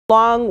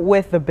Along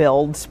with the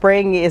build,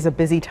 spring is a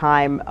busy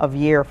time of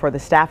year for the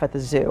staff at the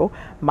zoo.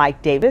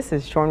 Mike Davis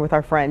is joined with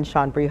our friend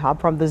Shawn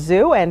Brehob from the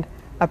zoo and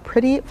a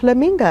pretty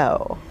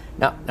flamingo.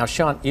 Now,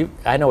 Shawn,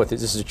 I know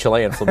this is a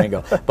Chilean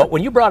flamingo, but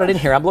when you brought it in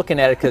here, I'm looking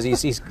at it because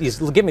he's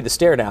giving me the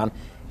stare down.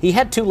 He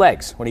had 2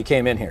 legs when he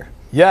came in here.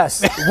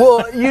 Yes.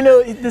 Well, you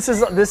know, this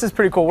is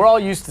pretty cool. We're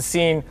all used to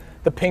seeing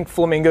the pink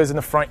flamingos in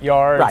the front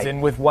yards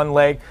and with 1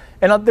 leg.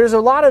 And there's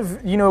a lot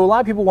of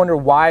people wonder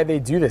why they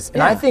do this.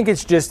 And I think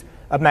it's just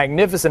a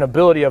magnificent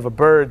ability of a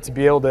bird to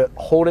be able to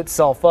hold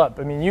itself up.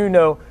 I mean, you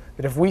know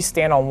that if we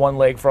stand on 1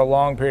 leg for a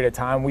long period of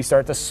time, we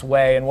start to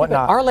sway and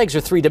whatnot. Our legs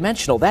are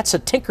 3-dimensional. That's a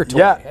tinker toy.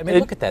 Yeah, I mean,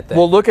 look at that thing.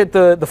 Well, look at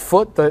the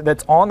foot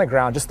that's on the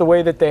ground, just the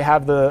way that they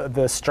have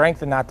the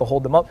strength in that to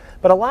hold them up.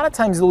 But a lot of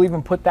times they'll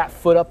even put that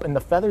foot up in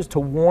the feathers to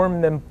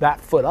warm that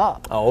foot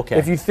up. Oh, okay.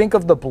 If you think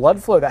of the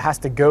blood flow that has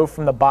to go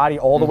from the body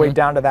all the way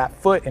down to that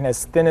foot, and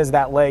as thin as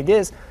that leg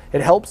is, it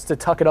helps to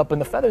tuck it up in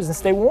the feathers and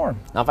stay warm.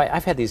 Now,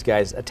 I've had these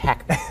guys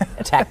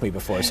attack me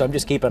before, so I'm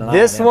just keeping an eye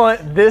on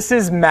them. This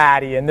is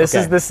Mattie, and this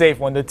is the safe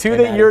one. The 2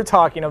 that you're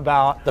talking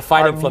about, the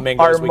fighting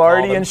flamingos, are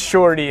Marty and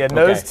Shorty, and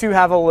those 2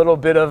 have a little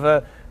bit of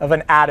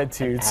an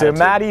attitude. So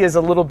Mattie is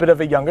a little bit of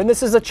a younger, and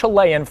this is a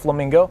Chilean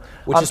flamingo.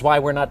 Which is why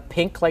we're not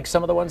pink like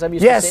some of the ones I'm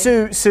used to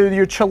seeing? Yeah, so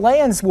your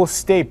Chileans will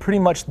stay pretty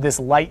much this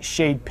light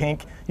shade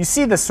pink. You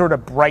see this sort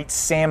of bright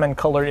salmon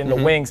color in the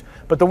wings,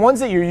 but the ones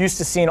that you're used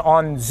to seeing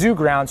on zoo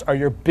grounds are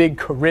your big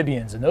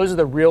Caribbeans, and those are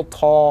the real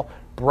tall,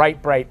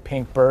 bright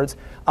pink birds.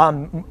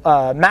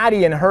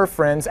 Mattie and her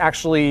friends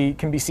actually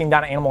can be seen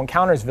down at Animal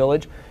Encounters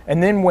Village.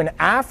 And then when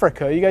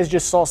Africa, you guys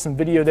just saw some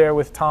video there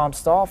with Tom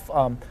Stoff,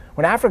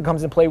 when Africa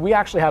comes in play, we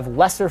actually have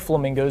lesser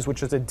flamingos,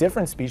 which is a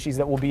different species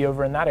that will be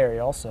over in that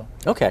area also.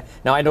 Okay.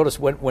 Now, I noticed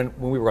when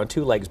we were on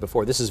 2 legs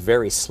before, this is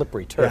very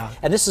slippery turf. Yeah.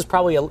 And this is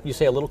probably, you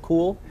say, a little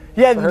cool?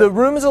 Yeah, the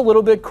room is a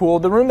little bit cool.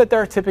 The room that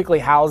they're typically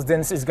housed in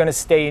is going to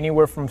stay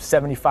anywhere from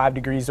 75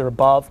 degrees or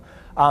above.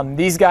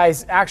 These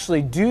guys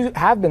actually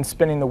have been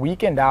spending the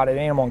weekend out at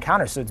Animal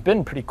Encounters, so it's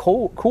been pretty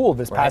cool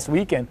this past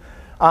weekend.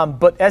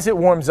 But as it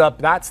warms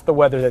up, that's the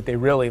weather that they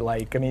really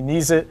like. I mean,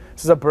 this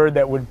is a bird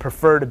that would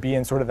prefer to be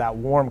in sort of that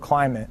warm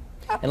climate.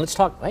 And let's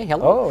talk, hey,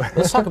 hello.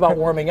 Let's talk about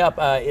warming up.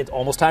 It's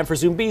almost time for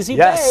Zumbizi Bay.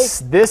 Yes,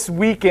 this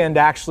weekend,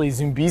 actually,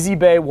 Zumbizi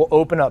Bay will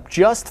open up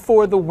just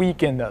for the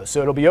weekend, though.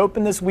 So it'll be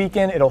open this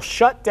weekend. It'll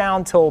shut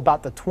down till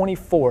about the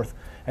 24th,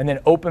 and then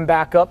open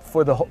back up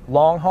for the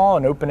long haul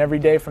and open every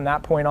day from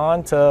that point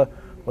on to,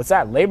 what's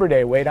that, Labor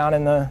Day, way down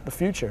in the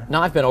future.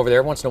 Now, I've been over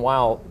there once in a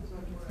while.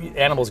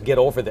 Animals get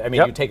over there. I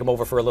mean, you take them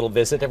over for a little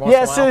visit every once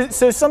in a while?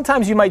 So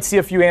sometimes you might see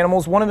a few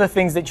animals. One of the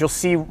things that you'll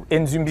see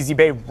in Zumbizi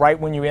Bay right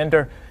when you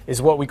enter is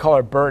what we call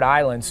our bird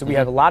island. So we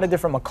have a lot of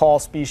different macaw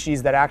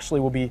species that actually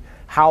will be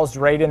housed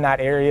right in that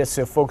area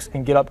so folks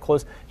can get up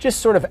close, just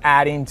sort of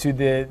adding to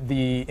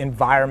the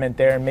environment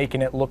there and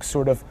making it look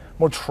sort of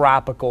more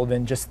tropical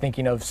than just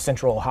thinking of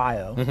central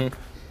Ohio.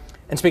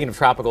 And speaking of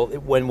tropical,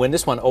 when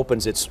this one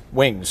opens its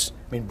wings,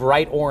 I mean,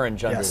 bright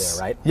orange under there,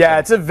 right?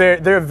 Yeah,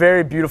 they're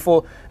very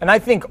beautiful, and I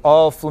think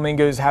all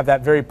flamingos have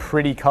that very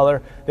pretty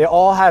color. They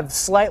all have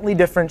slightly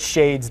different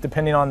shades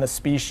depending on the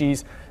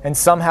species, and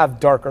some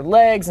have darker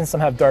legs and some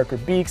have darker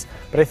beaks,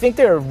 but I think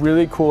they're a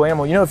really cool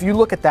animal. You know, if you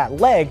look at that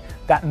leg,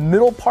 that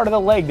middle part of the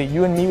leg that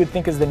you and me would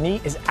think is the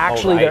knee is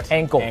actually their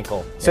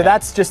ankle. So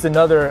that's just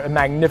another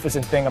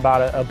magnificent thing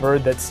about a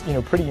bird that's, you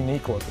know, pretty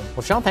unique looking.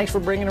 Well, Shawn, thanks for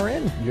bringing her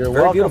in. You're welcome.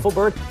 Very beautiful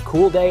bird.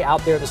 Cool day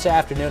out there this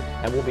afternoon,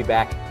 and we'll be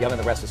back. Young and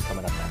the Restless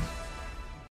coming up next.